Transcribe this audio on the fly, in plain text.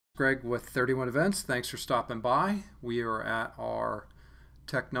Greg with 31 Events. Thanks for stopping by. We are at our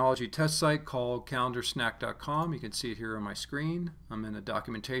technology test site called CalendarSnackDec7review. You can see it here on my screen. I'm in the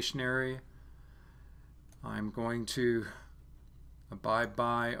documentation area. I'm going to abide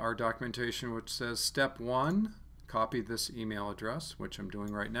by our documentation, which says step 1, copy this email address, which I'm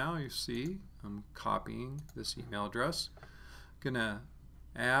doing right now. You see I'm copying this email address. I'm going to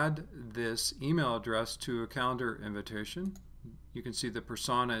add this email address to a calendar invitation. You can see the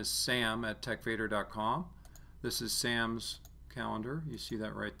persona is Sam at techvader.com. This is Sam's calendar. You see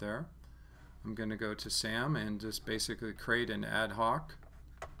that right there. I'm going to go to Sam and just basically create an ad hoc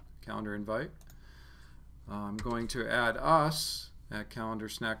calendar invite. I'm going to add us at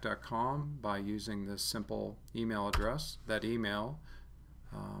CalendarSnack.com by using this simple email address. That email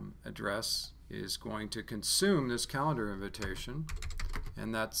address is going to consume this calendar invitation,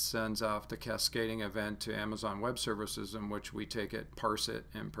 and that sends off the cascading event to Amazon Web Services, in which we take it, parse it,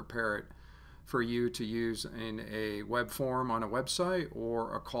 and prepare it for you to use in a web form on a website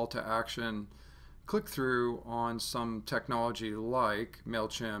or a call to action click through on some technology like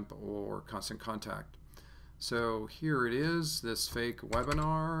MailChimp or Constant Contact. So here it is, this fake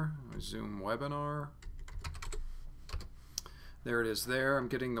webinar, Zoom webinar. There it is there. I'm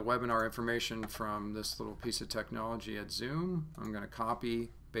getting the webinar information from this little piece of technology at Zoom. I'm going to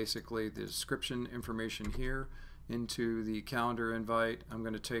copy basically the description information here into the calendar invite. I'm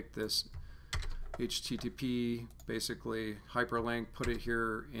going to take this HTTP basically hyperlink, put it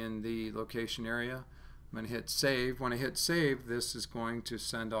here in the location area. I'm going to hit save. When I hit save, this is going to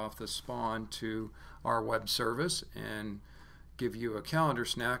send off the spawn to our web service and give you a calendar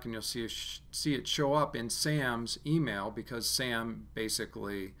snack, and you'll see it show up in Sam's email, because Sam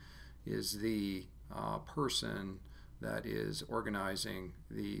basically is the person that is organizing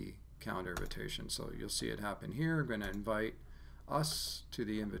the calendar invitation. So you'll see it happen here. I'm going to invite us to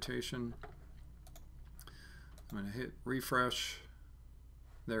the invitation. I'm going to hit refresh.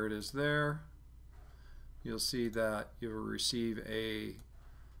 There it is there. You'll see that you'll receive a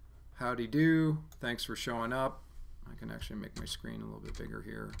howdy do, thanks for showing up. I can actually make my screen a little bit bigger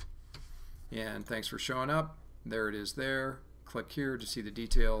here. And thanks for showing up. There it is there. Click here to see the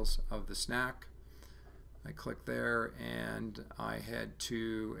details of the snack. I click there and I head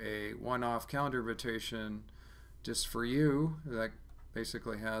to a one-off calendar invitation just for you that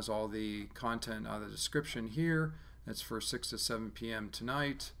basically has all the content out of the description here. That's for 6 to 7 p.m.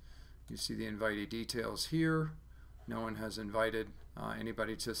 tonight. You see the invitee details here. No one has invited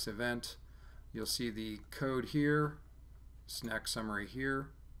anybody to this event. You'll see the code here, snack summary here.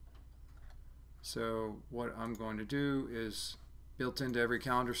 So what I'm going to do is, built into every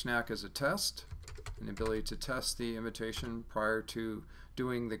calendar snack as a test, an ability to test the invitation prior to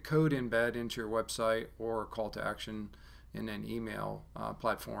doing the code embed into your website or call to action in an email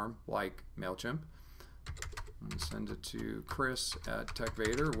platform like MailChimp. I'm going to send it to Chris at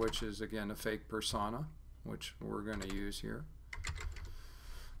TechVader, which is again a fake persona, which we're going to use here.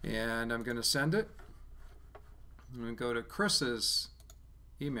 And I'm going to send it. I'm going to go to Chris's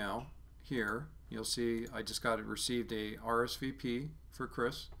email here. You'll see I just received a RSVP for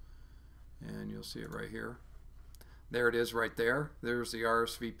Chris, and you'll see it right here. There it is right there. There's the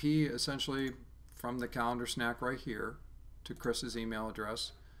RSVP essentially from the calendar snack right here to Chris's email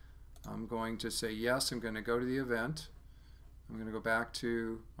address. I'm going to say yes. I'm going to go to the event. I'm going to go back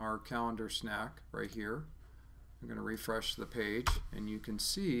to our calendar snack right here. I'm going to refresh the page, and you can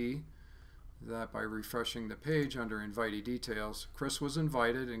see that by refreshing the page under invitee details, Chris was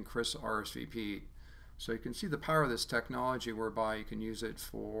invited and Chris RSVP'd. So you can see the power of this technology, whereby you can use it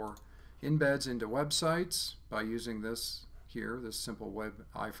for embeds into websites by using this here, this simple web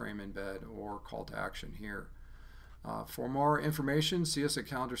iframe embed, or call to action here. For more information, see us at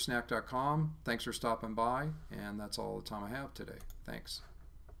CalendarSnack.com. Thanks for stopping by, and that's all the time I have today. Thanks.